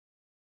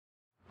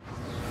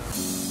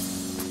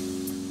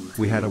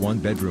We had a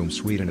 1-bedroom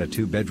suite and a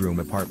 2-bedroom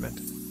apartment.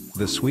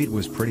 The suite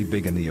was pretty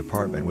big and the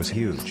apartment was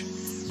huge.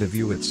 The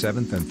view at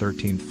 7th and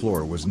 13th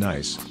floor was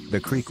nice, the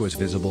creek was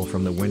visible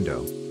from the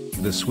window.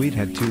 The suite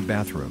had 2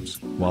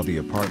 bathrooms, while the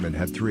apartment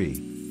had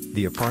 3.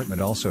 The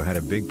apartment also had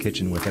a big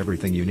kitchen with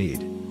everything you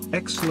need.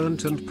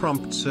 Excellent and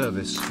prompt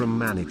service from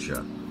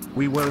manager.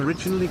 We were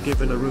originally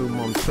given a room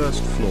on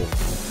first floor,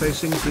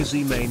 facing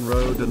busy main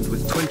road and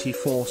with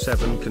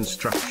 24/7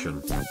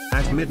 construction.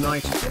 At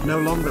midnight, no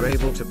longer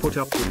able to put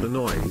up with the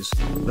noise,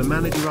 the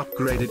manager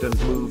upgraded and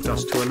moved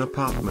us to an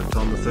apartment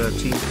on the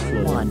 13th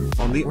floor.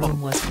 On the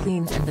room was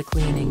clean and the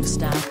cleaning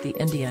staff, the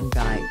Indian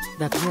guy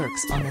that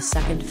works on the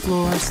 2nd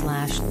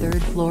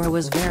floor/3rd floor,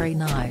 was very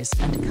nice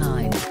and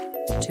kind.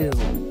 2.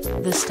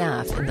 The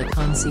staff in the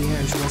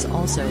concierge was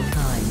also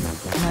kind,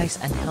 nice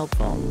and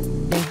helpful.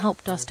 They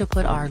helped us to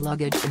put our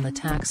luggage in the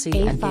taxi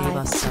and gave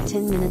us some.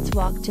 10 minutes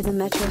walk to the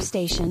metro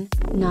station,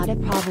 not a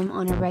problem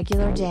on a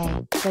regular day,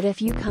 but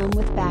if you come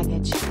with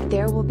baggage,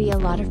 there will be a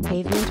lot of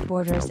pavement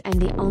borders and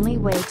the only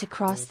way to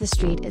cross the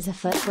street is a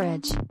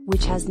footbridge,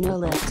 which has no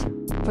lift.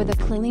 For the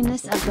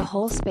cleanliness of the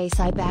whole space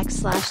I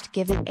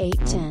give it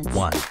 8 tenths.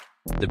 1.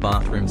 The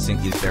bathroom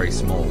sink is very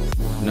small,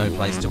 no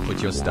place to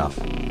put your stuff.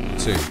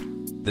 2.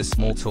 The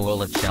small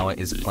toilet shower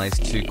is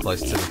placed too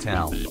close to the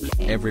towel.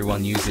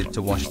 Everyone use it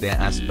to wash their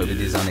ass, but it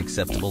is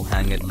unacceptable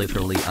hang it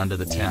literally under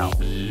the towel.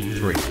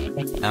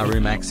 3. Our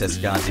room access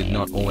card did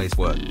not always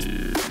work.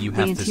 You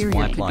have to interior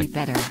swipe could like be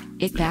better.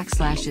 It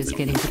is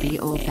getting to be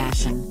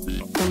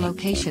old-fashioned. The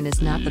location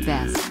is not the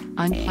best.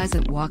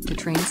 Unpleasant walk to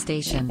train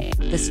station.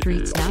 The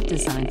street's not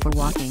designed for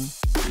walking.